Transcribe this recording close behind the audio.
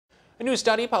A new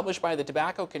study published by the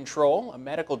Tobacco Control, a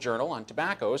medical journal on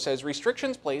tobacco, says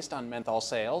restrictions placed on menthol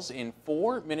sales in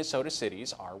 4 Minnesota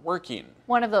cities are working.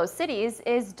 One of those cities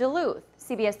is Duluth.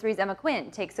 CBS 3's Emma Quinn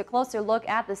takes a closer look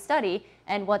at the study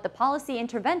and what the policy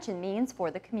intervention means for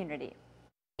the community.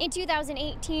 In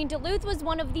 2018, Duluth was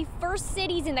one of the first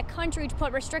cities in the country to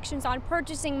put restrictions on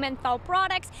purchasing menthol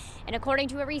products, and according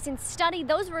to a recent study,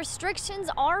 those restrictions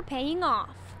are paying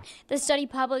off. The study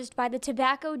published by the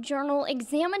Tobacco Journal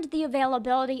examined the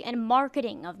availability and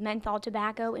marketing of menthol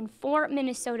tobacco in 4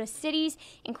 Minnesota cities,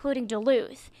 including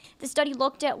Duluth. The study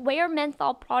looked at where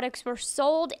menthol products were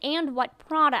sold and what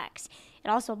products. It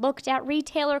also looked at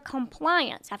retailer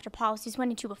compliance after policies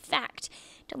went into effect.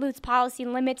 Duluth's policy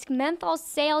limits menthol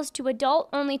sales to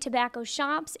adult-only tobacco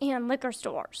shops and liquor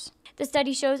stores. The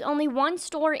study shows only one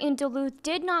store in Duluth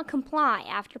did not comply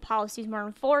after policies were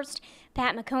enforced.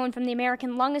 Pat McCone from the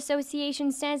American Lung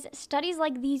Association says studies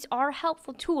like these are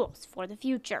helpful tools for the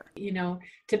future. You know,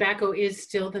 tobacco is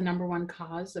still the #1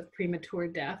 cause of premature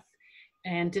death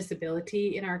and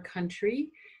disability in our country,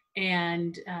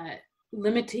 and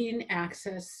limiting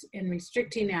access and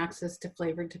restricting access to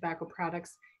flavored tobacco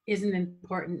products is an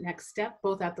important next step,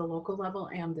 both at the local level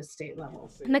and the state level.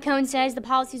 McCone says the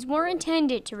policies were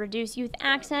intended to reduce youth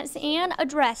access and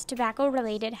address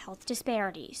tobacco-related health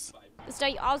disparities. The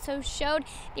study also showed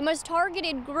the most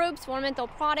targeted groups for menthol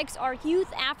products are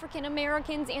youth, African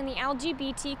Americans, and the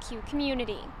LGBTQ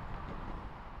community.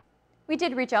 We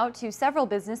did reach out to several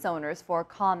business owners for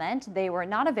comment. They were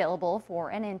not available for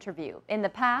an interview. In the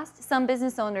past, some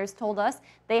business owners told us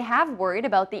they have worried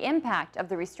about the impact of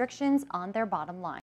the restrictions on their bottom line.